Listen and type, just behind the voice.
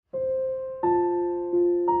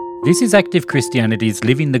This is Active Christianity's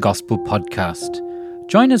Living the Gospel podcast.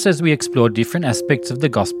 Join us as we explore different aspects of the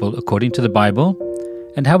gospel according to the Bible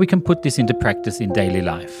and how we can put this into practice in daily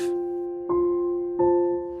life.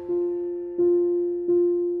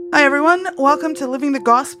 Hi everyone, welcome to Living the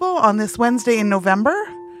Gospel on this Wednesday in November.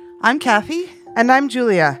 I'm Kathy. And I'm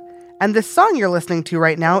Julia. And this song you're listening to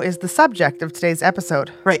right now is the subject of today's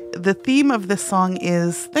episode. Right, the theme of this song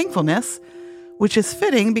is thankfulness, which is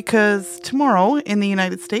fitting because tomorrow in the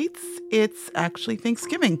United States, it's actually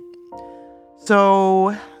Thanksgiving.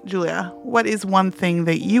 So, Julia, what is one thing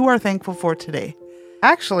that you are thankful for today?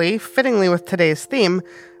 Actually, fittingly with today's theme,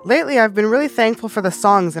 lately I've been really thankful for the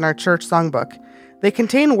songs in our church songbook. They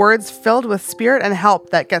contain words filled with spirit and help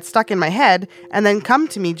that get stuck in my head and then come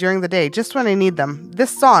to me during the day just when I need them.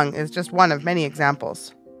 This song is just one of many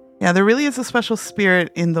examples. Yeah, there really is a special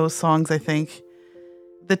spirit in those songs, I think.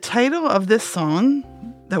 The title of this song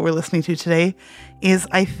that we're listening to today is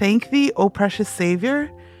I Thank Thee, O Precious Savior,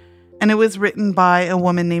 and it was written by a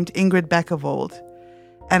woman named Ingrid Beckavold.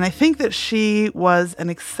 And I think that she was an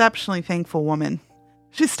exceptionally thankful woman.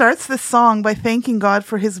 She starts this song by thanking God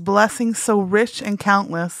for his blessings so rich and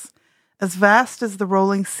countless, as vast as the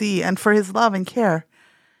rolling sea, and for his love and care.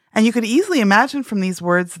 And you could easily imagine from these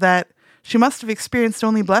words that she must have experienced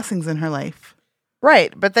only blessings in her life.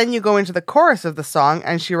 Right, but then you go into the chorus of the song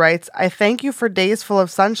and she writes, I thank you for days full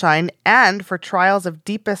of sunshine and for trials of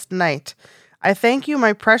deepest night. I thank you,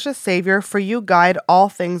 my precious Savior, for you guide all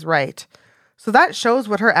things right. So that shows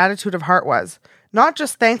what her attitude of heart was. Not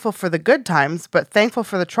just thankful for the good times, but thankful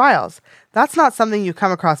for the trials. That's not something you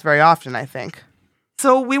come across very often, I think.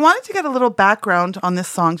 So we wanted to get a little background on this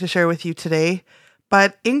song to share with you today,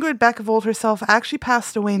 but Ingrid Beckavold herself actually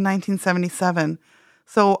passed away in 1977.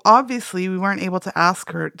 So obviously we weren't able to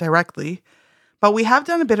ask her directly, but we have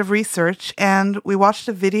done a bit of research and we watched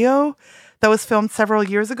a video that was filmed several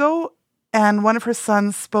years ago, and one of her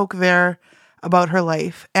sons spoke there about her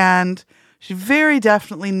life, and she very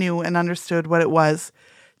definitely knew and understood what it was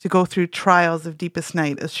to go through trials of deepest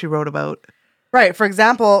night, as she wrote about. Right. For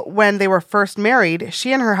example, when they were first married,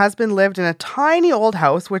 she and her husband lived in a tiny old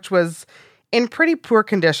house, which was in pretty poor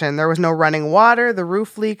condition. There was no running water, the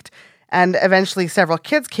roof leaked, and eventually several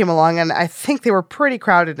kids came along, and I think they were pretty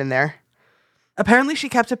crowded in there. Apparently, she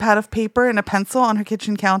kept a pad of paper and a pencil on her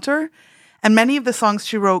kitchen counter, and many of the songs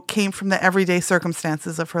she wrote came from the everyday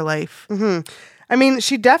circumstances of her life. Mm-hmm. I mean,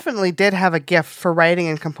 she definitely did have a gift for writing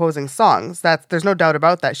and composing songs. There's no doubt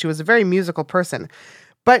about that. She was a very musical person.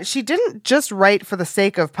 But she didn't just write for the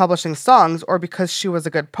sake of publishing songs or because she was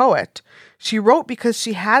a good poet. She wrote because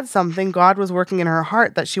she had something God was working in her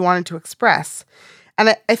heart that she wanted to express.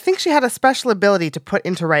 And I think she had a special ability to put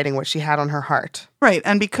into writing what she had on her heart. Right,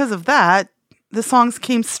 and because of that, the songs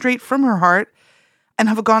came straight from her heart and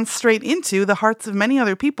have gone straight into the hearts of many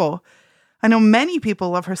other people. I know many people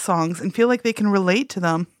love her songs and feel like they can relate to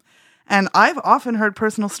them. And I've often heard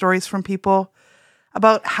personal stories from people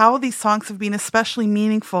about how these songs have been especially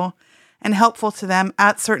meaningful and helpful to them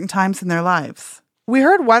at certain times in their lives. We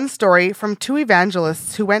heard one story from two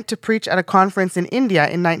evangelists who went to preach at a conference in India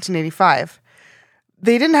in 1985.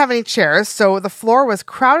 They didn't have any chairs, so the floor was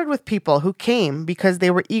crowded with people who came because they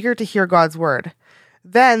were eager to hear God's word.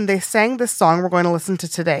 Then they sang this song we're going to listen to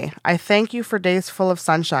today, I Thank You for Days Full of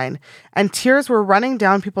Sunshine, and tears were running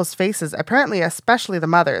down people's faces, apparently especially the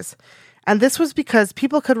mothers. And this was because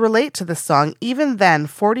people could relate to this song even then,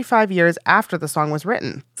 45 years after the song was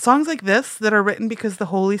written. Songs like this that are written because the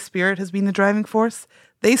Holy Spirit has been the driving force,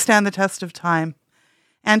 they stand the test of time.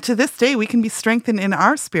 And to this day, we can be strengthened in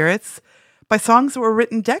our spirits by songs that were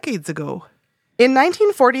written decades ago. In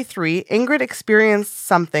 1943, Ingrid experienced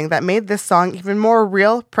something that made this song even more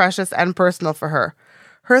real, precious, and personal for her.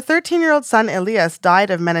 Her 13-year-old son Elias died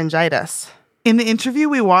of meningitis. In the interview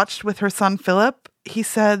we watched with her son Philip, he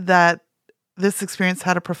said that this experience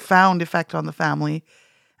had a profound effect on the family.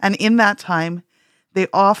 And in that time, they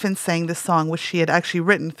often sang this song, which she had actually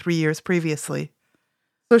written 3 years previously.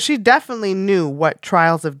 So she definitely knew what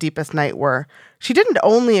trials of deepest night were. She didn't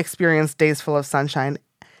only experience days full of sunshine,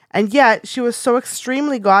 and yet she was so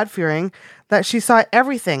extremely God-fearing that she saw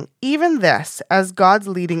everything, even this, as God's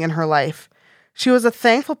leading in her life. She was a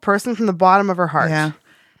thankful person from the bottom of her heart. Yeah,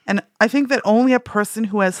 and I think that only a person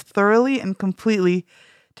who has thoroughly and completely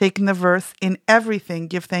taken the verse, in everything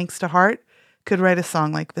give thanks to heart, could write a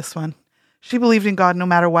song like this one. She believed in God no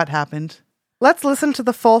matter what happened. Let's listen to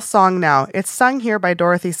the full song now. It's sung here by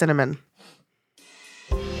Dorothy Cinnamon.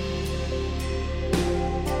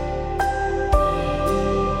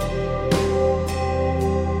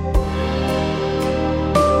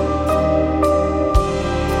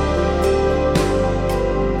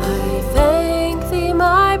 I thank thee,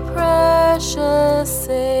 my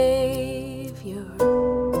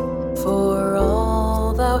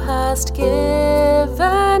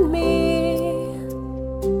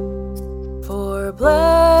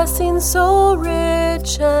blessing so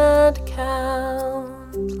rich and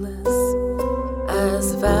countless,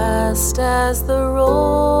 as vast as the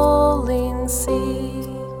rolling sea.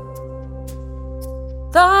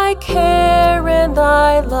 Thy care and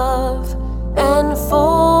thy love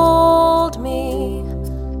enfold me,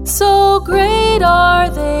 so great are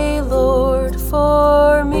they, Lord,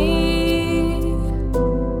 for me.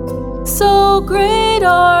 So great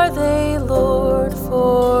are they, Lord,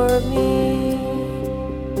 for me.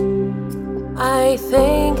 I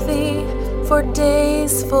thank thee for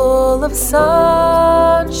days full of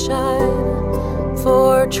sunshine,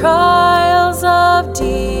 for trials of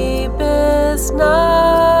deepest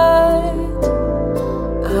night.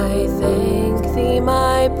 I thank thee,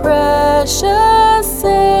 my precious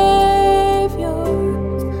Savior,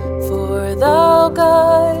 for thou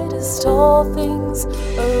guidest all things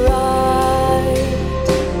aright.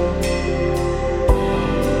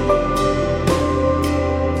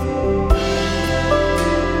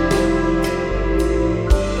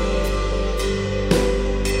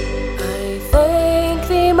 I thank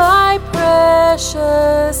thee, my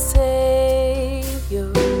precious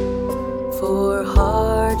Savior, for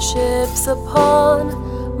hardships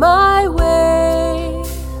upon my way.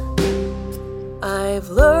 I've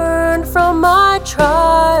learned from my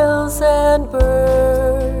trials and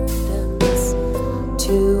burdens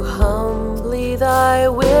to humbly thy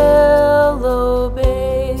will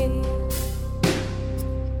obey.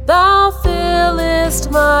 Thou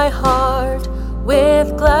fillest my heart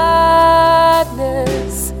with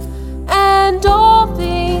gladness, and all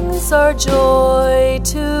things are joy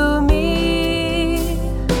to me.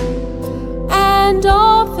 And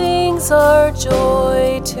all things are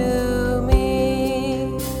joy to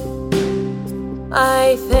me.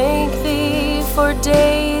 I thank thee for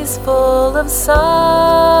days full of sunshine,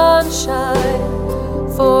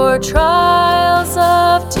 for trials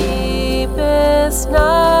of deepest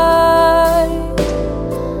night.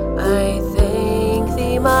 I thank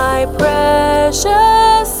thee, my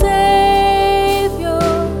precious Savior,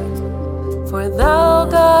 for thou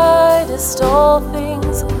guidest all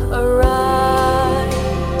things aright.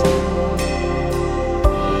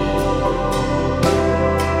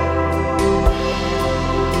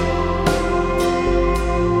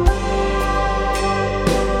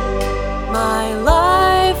 My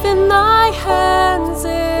life in thy hands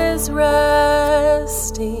is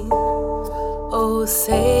resting. O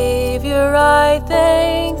Savior, I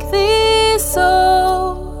thank thee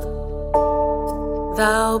so.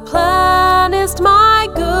 Thou plannest my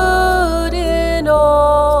good in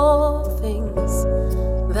all things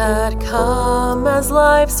that come as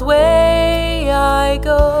life's way I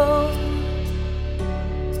go.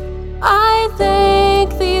 I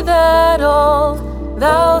thank thee that all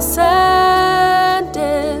thou sendest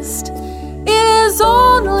is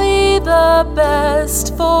only the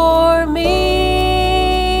best for me.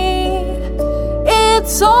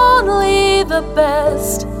 It's only the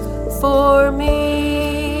best for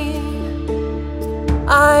me.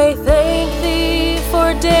 I thank thee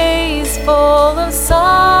for days full of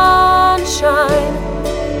sunshine,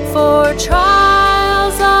 for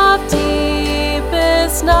trials of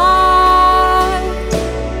deepest night.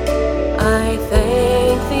 I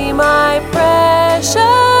thank thee, my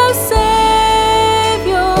precious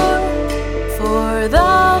Savior, for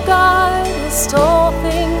thou guidest all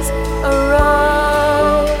things aright.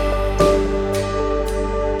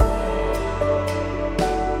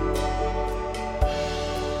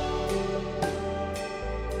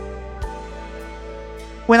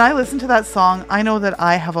 When I listen to that song, I know that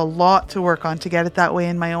I have a lot to work on to get it that way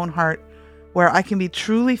in my own heart, where I can be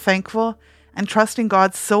truly thankful and trusting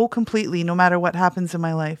God so completely no matter what happens in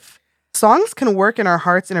my life. Songs can work in our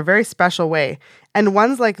hearts in a very special way, and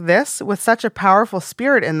ones like this, with such a powerful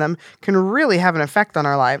spirit in them, can really have an effect on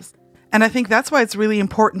our lives. And I think that's why it's really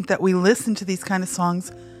important that we listen to these kind of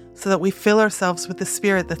songs so that we fill ourselves with the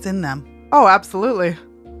spirit that's in them. Oh, absolutely.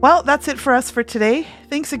 Well, that's it for us for today.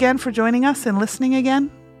 Thanks again for joining us and listening again.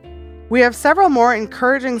 We have several more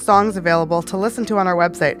encouraging songs available to listen to on our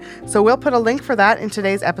website, so we'll put a link for that in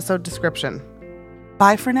today's episode description.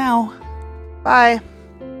 Bye for now. Bye.